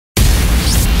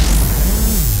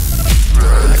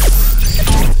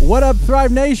What up,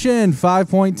 Thrive Nation?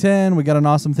 5.10. We got an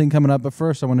awesome thing coming up. But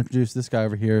first, I want to introduce this guy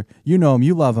over here. You know him.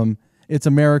 You love him. It's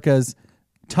America's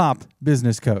top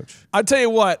business coach. I'll tell you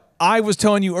what. I was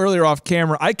telling you earlier off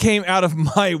camera, I came out of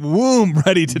my womb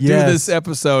ready to do this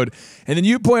episode. And then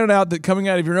you pointed out that coming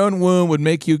out of your own womb would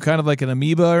make you kind of like an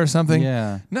amoeba or something.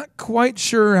 Yeah. Not quite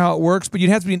sure how it works, but you'd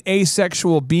have to be an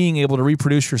asexual being able to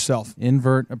reproduce yourself.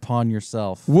 Invert upon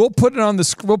yourself. We'll put it on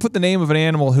the. We'll put the name of an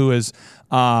animal who is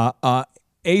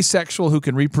asexual who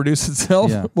can reproduce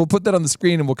itself. Yeah. We'll put that on the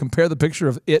screen and we'll compare the picture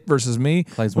of it versus me.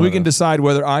 Clay's We can decide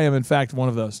whether I am in fact one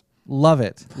of those. Love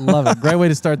it. Love it. Great way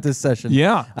to start this session.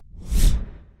 Yeah.